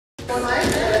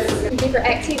Different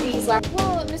activities like,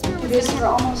 well, Miss Brewer was this for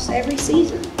almost every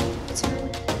season.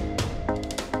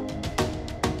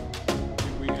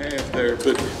 We have there,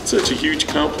 but such a huge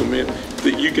compliment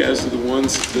that you guys are the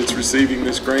ones that's receiving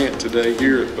this grant today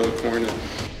here at Buckhorn.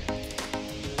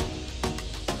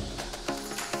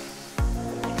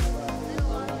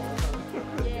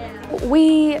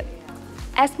 We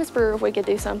asked Miss Brewer if we could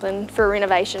do something for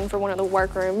renovation for one of the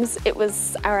workrooms. It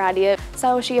was our idea.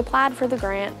 So she applied for the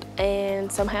grant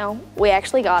and somehow we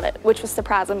actually got it, which was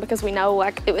surprising because we know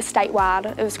like it was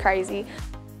statewide. It was crazy.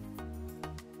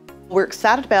 We're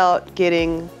excited about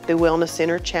getting the Wellness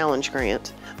Center Challenge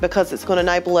Grant because it's going to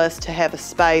enable us to have a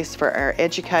space for our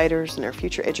educators and our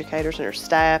future educators and our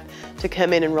staff to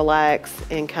come in and relax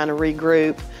and kind of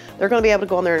regroup. They're going to be able to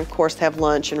go in there and, of course, have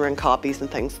lunch and run copies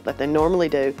and things that they normally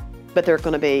do. But there are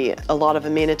going to be a lot of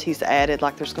amenities added,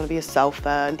 like there's going to be a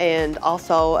sofa and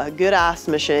also a good ice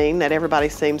machine that everybody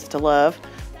seems to love.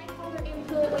 Stakeholder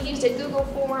input, we used a Google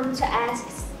form to ask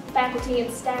faculty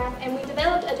and staff, and we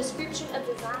developed a description of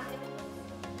design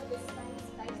of the space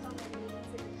based on their needs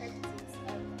and the preferences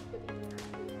of the people.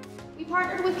 We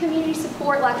partnered with community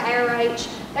support like ARH.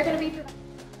 They're going to be providing.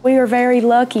 We were very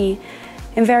lucky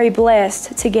and very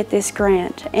blessed to get this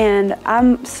grant, and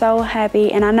I'm so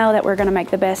happy, and I know that we're going to make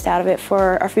the best out of it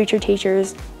for our future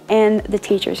teachers and the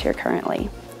teachers here currently,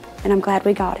 and I'm glad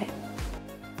we got it.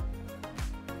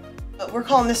 We're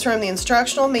calling this room the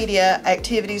Instructional Media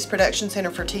Activities Production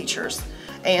Center for Teachers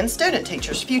and student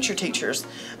teachers, future teachers,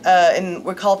 and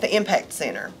we call it the Impact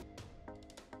Center.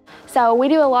 So we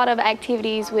do a lot of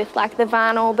activities with like the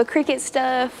vinyl, the Cricut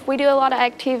stuff. We do a lot of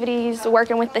activities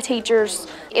working with the teachers.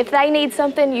 If they need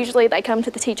something, usually they come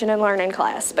to the teaching and learning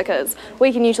class because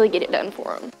we can usually get it done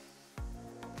for them.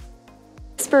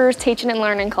 Spur's teaching and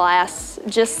learning class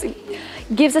just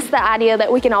gives us the idea that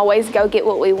we can always go get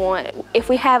what we want. If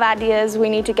we have ideas, we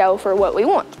need to go for what we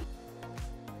want.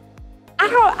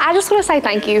 I just want to say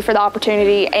thank you for the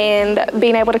opportunity and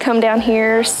being able to come down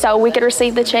here so we could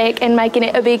receive the check and making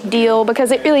it a big deal,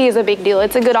 because it really is a big deal.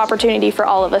 It's a good opportunity for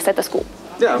all of us at the school.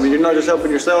 Yeah, I mean, you're not just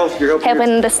helping yourself, you're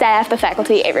helping the staff, the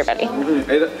faculty, everybody.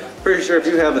 Pretty sure if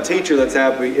you have a teacher that's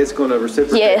happy, it's going to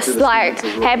reciprocate. Yes, to the like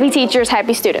students as well. happy teachers,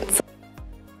 happy students.